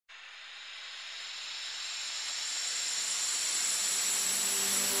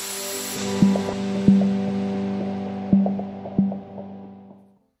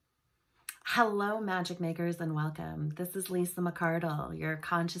Hello, magic makers, and welcome. This is Lisa McCardle, your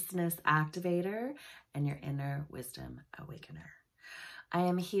consciousness activator and your inner wisdom awakener. I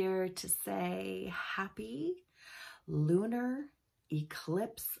am here to say happy lunar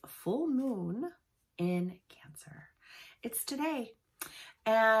eclipse full moon in Cancer. It's today.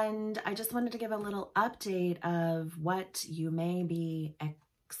 And I just wanted to give a little update of what you may be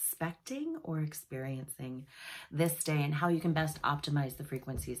expecting or experiencing this day and how you can best optimize the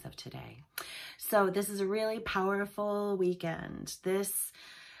frequencies of today. So this is a really powerful weekend. This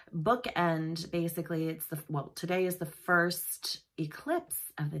bookend, basically, today is the first eclipse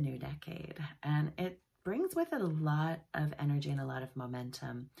of the new decade, and it brings with it a lot of energy and a lot of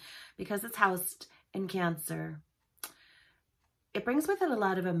momentum because it's housed in Cancer. It brings with it a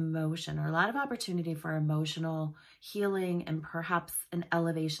lot of emotion or a lot of opportunity for emotional healing and perhaps an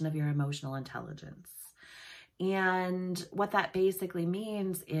elevation of your emotional intelligence. And what that basically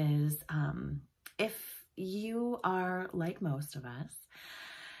means is if you are like most of us,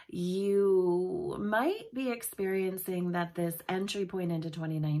 you might be experiencing that this entry point into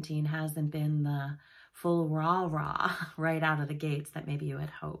 2019 hasn't been the full rah-rah right out of the gates that maybe you had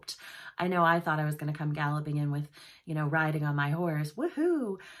hoped. I know I thought I was going to come galloping in with, riding on my horse,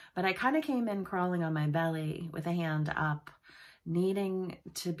 woohoo, but I kind of came in crawling on my belly with a hand up, needing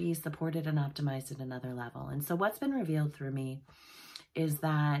to be supported and optimized at another level. And so what's been revealed through me is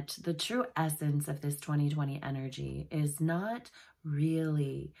that the true essence of this 2020 energy is not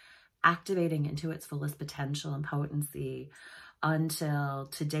really activating into its fullest potential and potency until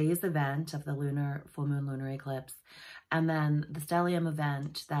today's event of the lunar full moon lunar eclipse, and then the Stellium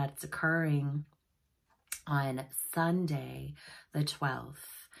Event that's occurring on Sunday, the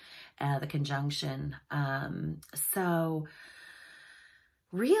 12th, the conjunction. So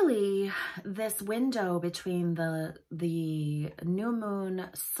really, this window between the new moon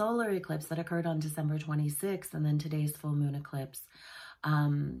solar eclipse that occurred on December 26th and then today's full moon eclipse,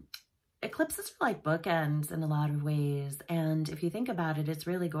 eclipses are like bookends in a lot of ways. And if you think about it, it's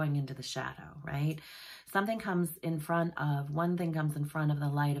really going into the shadow, right? Something comes in front of, one thing comes in front of the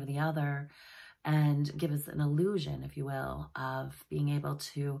light of the other and give us an illusion, if you will, of being able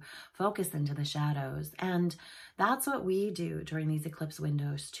to focus into the shadows. And that's what we do during these eclipse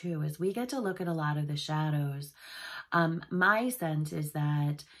windows too, is we get to look at a lot of the shadows. My sense is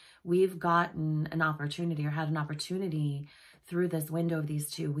that we've gotten an opportunity or had an opportunity through this window of these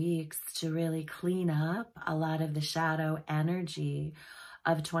 2 weeks to really clean up a lot of the shadow energy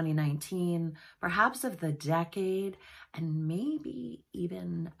of 2019, perhaps of the decade, and maybe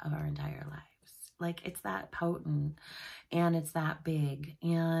even of our entire lives. Like, it's that potent and it's that big.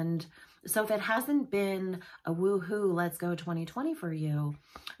 And so if it hasn't been a woohoo, let's go 2020 for you,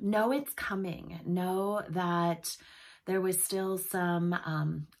 know it's coming. Know that there was still some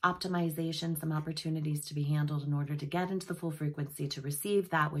optimization, some opportunities to be handled in order to get into the full frequency to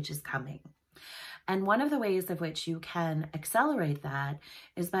receive that which is coming. And one of the ways of which you can accelerate that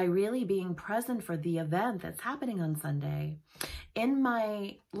is by really being present for the event that's happening on Sunday. In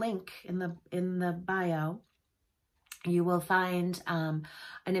my link in the bio, you will find an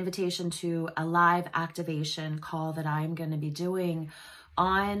invitation to a live activation call that I'm going to be doing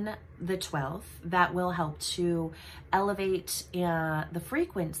on the 12th that will help to elevate the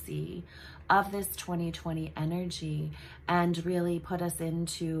frequency of this 2020 energy and really put us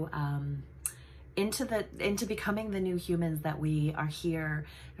into becoming the new humans that we are here,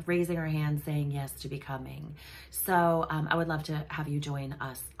 raising our hands, saying yes to becoming. So I would love to have you join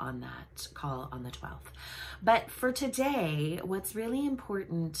us on that call on the 12th. But for today, what's really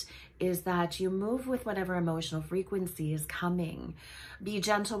important is that you move with whatever emotional frequency is coming. Be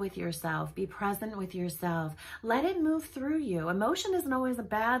gentle with yourself. Be present with yourself. Let it move through you. Emotion isn't always a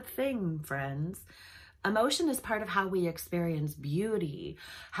bad thing, friends. Emotion is part of how we experience beauty,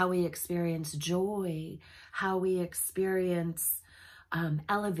 how we experience joy, how we experience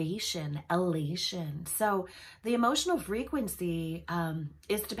elevation, elation. So the emotional frequency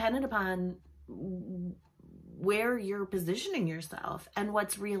is dependent upon where you're positioning yourself and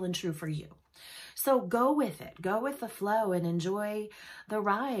what's real and true for you. So go with it, go with the flow and enjoy the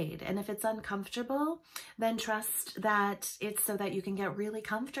ride. And if it's uncomfortable, then trust that it's so that you can get really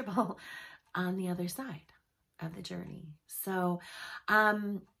comfortable on the other side of the journey. So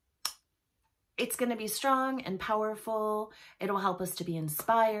it's going to be strong and powerful. It'll help us to be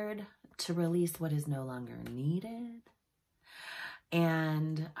inspired, to release what is no longer needed.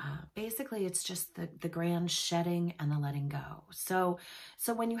 And basically, it's just the grand shedding and the letting go. So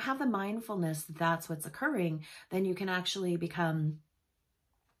when you have the mindfulness that that's what's occurring, then you can actually become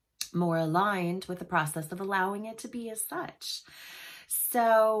more aligned with the process of allowing it to be as such.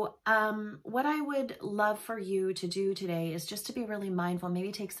 So what I would love for you to do today is just to be really mindful,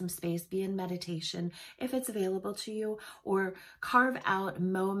 maybe take some space, be in meditation if it's available to you, or carve out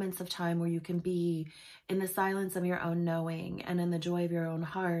moments of time where you can be in the silence of your own knowing and in the joy of your own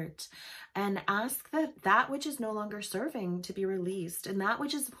heart, and ask that which is no longer serving to be released, and that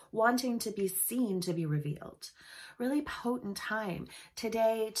which is wanting to be seen to be revealed. Really potent time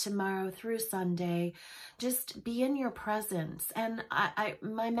today, tomorrow, through Sunday. Just be in your presence. And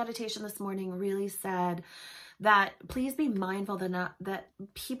my meditation this morning really said that please be mindful that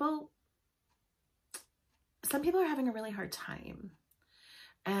some people are having a really hard time.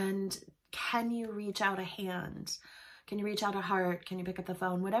 And can you reach out a hand? Can you reach out a heart? Can you pick up the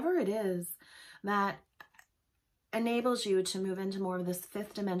phone? Whatever it is that enables you to move into more of this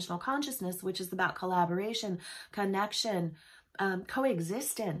fifth dimensional consciousness, which is about collaboration, connection,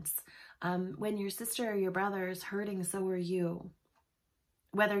 coexistence. When your sister or your brother is hurting, so are you.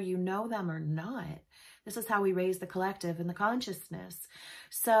 Whether you know them or not, this is how we raise the collective and the consciousness.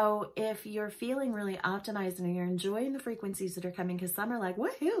 So if you're feeling really optimized and you're enjoying the frequencies that are coming, because some are like,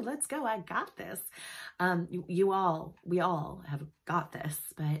 woohoo, let's go, I got this. We all have got this,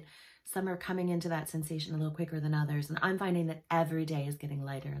 but some are coming into that sensation a little quicker than others. And I'm finding that every day is getting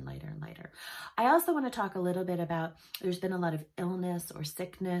lighter and lighter and lighter. I also want to talk a little bit about, there's been a lot of illness or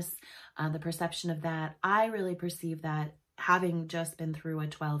sickness, the perception of that. I really perceive that, having just been through a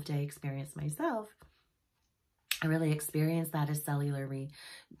 12-day experience myself, I really experienced that as cellular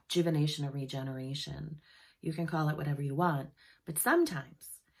rejuvenation or regeneration. You can call it whatever you want, but sometimes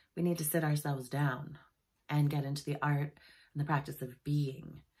we need to sit ourselves down and get into the art and the practice of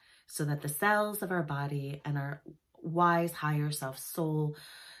being, so that the cells of our body and our wise higher self soul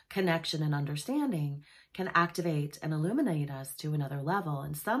connection and understanding can activate and illuminate us to another level.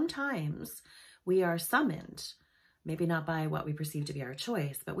 And sometimes we are summoned, maybe not by what we perceive to be our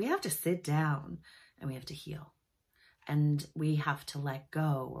choice, but we have to sit down and we have to heal. And we have to let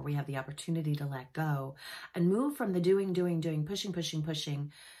go, or we have the opportunity to let go and move from the doing, pushing,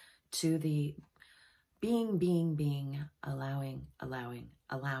 to the being, allowing,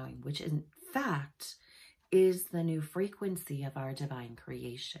 which in fact is the new frequency of our divine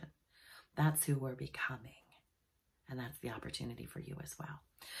creation. That's who we're becoming. And that's the opportunity for you as well.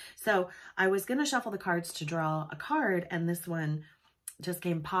 So I was going to shuffle the cards to draw a card, and this one just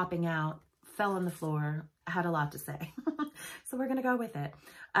came popping out, fell on the floor, had a lot to say. So we're going to go with it.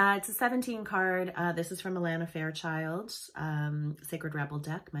 It's a 17 card. This is from Alana Fairchild's Sacred Rebel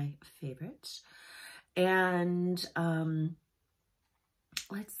deck, my favorite. And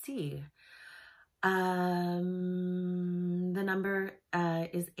let's see. The number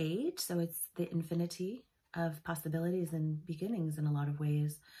is 8, so it's the infinity of possibilities and beginnings in a lot of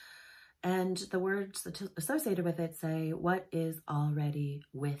ways. And the words associated with it say, what is already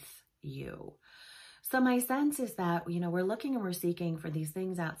with you? So my sense is that, we're looking and we're seeking for these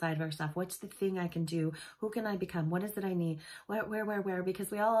things outside of ourselves. What's the thing I can do? Who can I become? What is it I need? Where?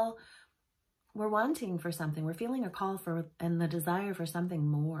 Because we're wanting for something. We're feeling a call for and the desire for something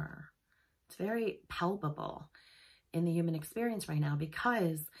more. It's very palpable in the human experience right now,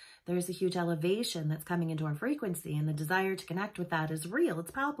 because there's a huge elevation that's coming into our frequency, and the desire to connect with that is real.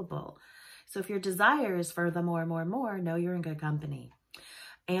 It's palpable. So if your desire is for the more, know you're in good company.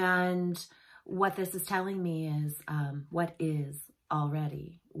 And what this is telling me is what is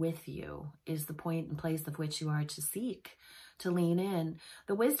already with you is the point and place of which you are to seek, to lean in.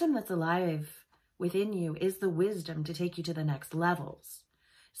 The wisdom that's alive within you is the wisdom to take you to the next levels.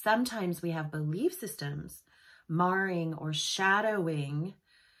 Sometimes we have belief systems marring or shadowing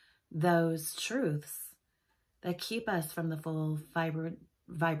those truths that keep us from the full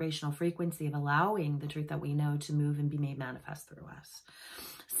vibrational frequency of allowing the truth that we know to move and be made manifest through us.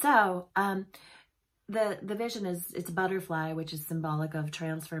 So the vision is, it's a butterfly, which is symbolic of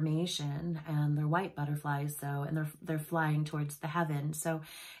transformation, and they're white butterflies, and they're flying towards the heaven. So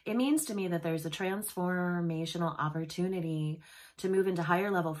it means to me that there's a transformational opportunity to move into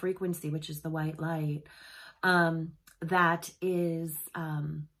higher level frequency, which is the white light, that is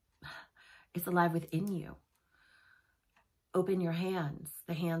it's alive within you. Open your hands.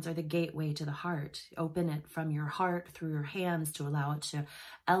 The hands are the gateway to the heart. Open it from your heart through your hands to allow it to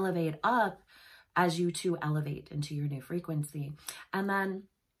elevate up as you too elevate into your new frequency. And then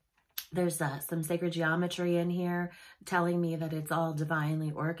there's some sacred geometry in here telling me that it's all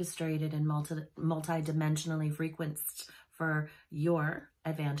divinely orchestrated and multi-dimensionally frequenced for your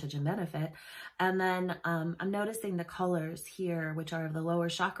advantage and benefit. And then I'm noticing the colors here, which are of the lower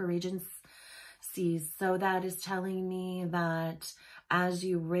chakra regions. So that is telling me that as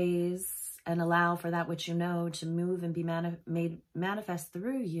you raise and allow for that which you know to move and be made manifest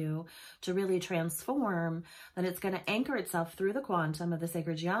through you to really transform, then it's going to anchor itself through the quantum of the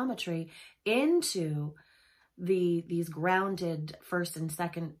sacred geometry into these grounded first and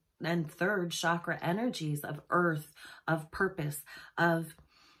second and third chakra energies of earth, of purpose, of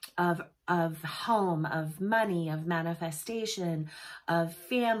home, of money, of manifestation, of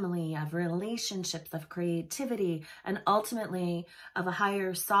family, of relationships, of creativity, and ultimately of a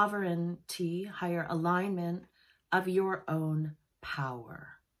higher sovereignty, higher alignment of your own power.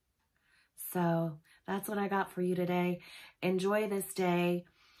 So that's what I got for you today. Enjoy this day.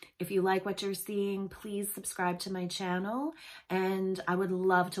 If you like what you're seeing, please subscribe to my channel, and I would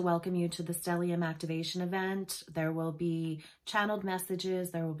love to welcome you to the Stellium Activation event. There will be channeled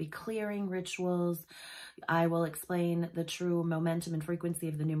messages, there will be clearing rituals. I will explain the true momentum and frequency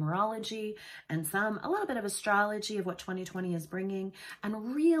of the numerology and a little bit of astrology of what 2020 is bringing,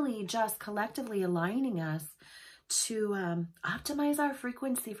 and really just collectively aligning us to optimize our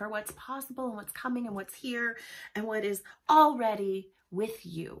frequency for what's possible and what's coming and what's here and what is already with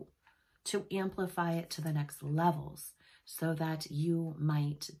you, to amplify it to the next levels so that you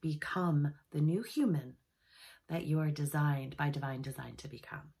might become the new human that you are designed by divine design to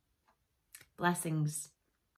become. Blessings.